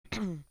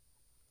Hey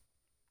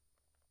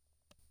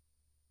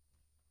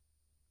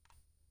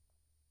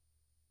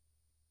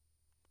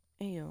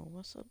yo,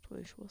 what's up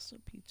Twitch, what's up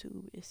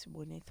YouTube, it's your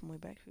boy Nathan, way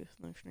back here with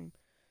another stream.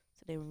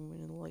 Today we're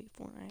going to the late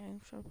Fortnite item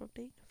shop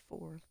update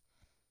for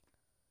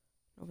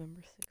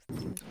November 6th,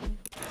 2020.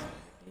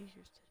 Hope you had a good day.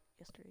 Here's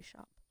yesterday's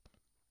shop.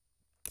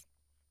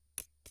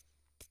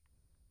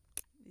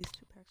 These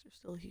two packs are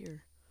still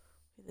here.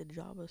 We have the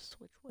Java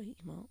Switch Way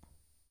emote,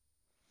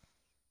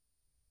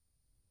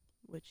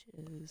 which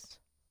is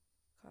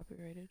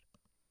copyrighted.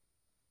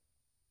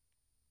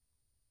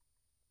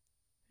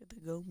 We have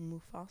the Go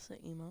Mufasa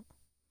emote.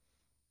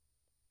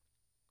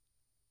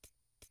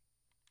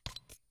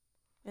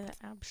 We have the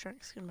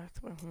Abstrakt skin back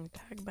to my home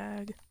tag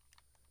bag.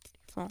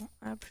 Default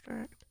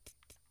Abstrakt.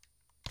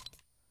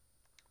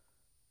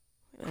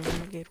 We have the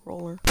Renegade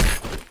Roller.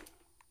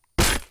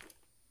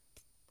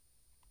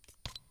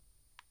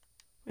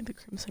 We have the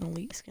Crimson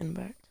Elite skin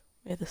back.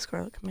 We have the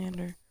Scarlet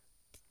Commander.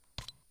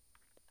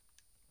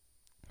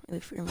 We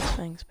have the Fearless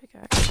Fangs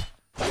pickaxe.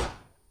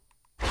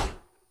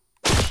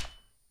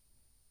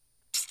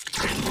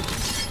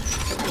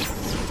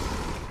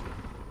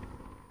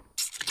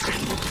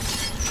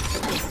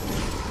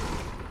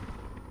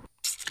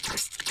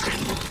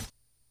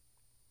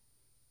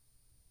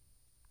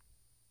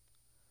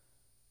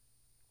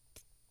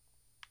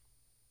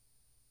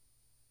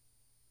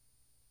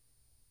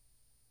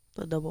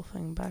 The Double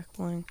Fang back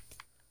bling.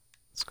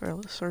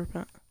 Scarlet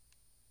Serpent.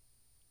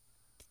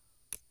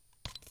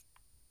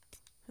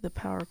 The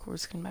Power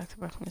Cord skin back to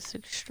back on a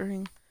 6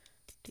 string.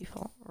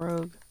 Default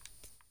Rogue.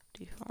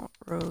 Default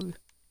Rogue.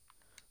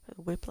 The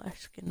Whiplash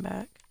skin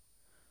back.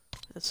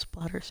 The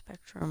Splatter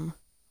Spectrum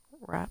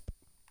wrap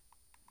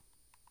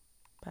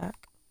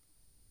back.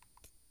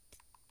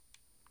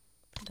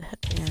 The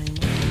headband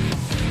emote.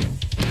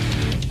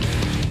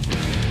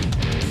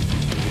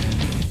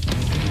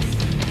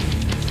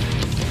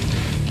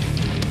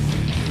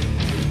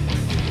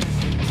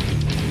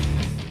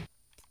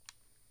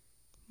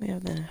 We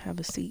have the Have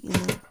a Seat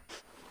emote.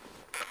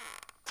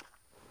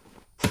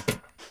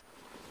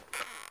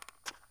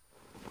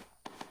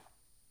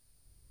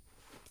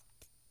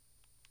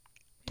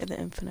 We have the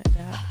Infinite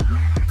Dap.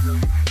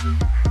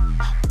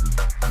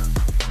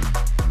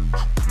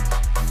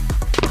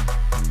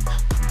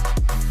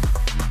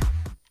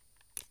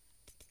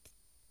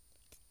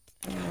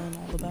 And then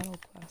all the battle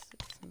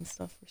classics and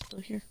stuff are still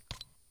here.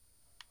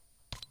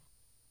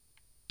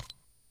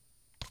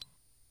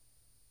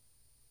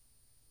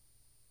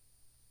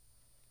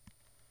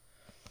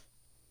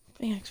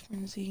 Phoenix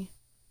Frenzy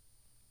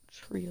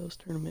Trios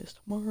tournament is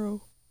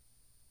tomorrow.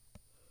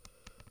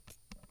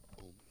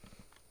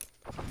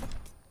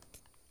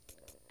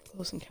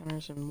 Close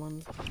Encounters and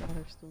One Shot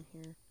are still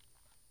here.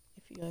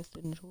 If you guys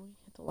did enjoy,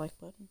 hit the like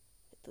button,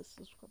 hit the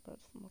subscribe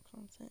button for more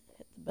content,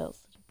 hit the bell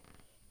so you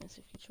miss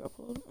a future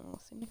upload, and I'll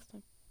see you next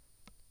time.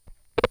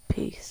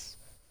 Peace.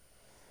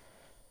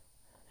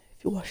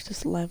 If you watch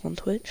this live on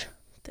Twitch,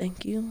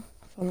 thank you.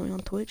 Follow me on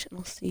Twitch, and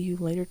I'll see you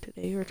later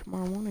today or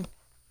tomorrow morning.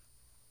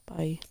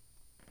 Bye.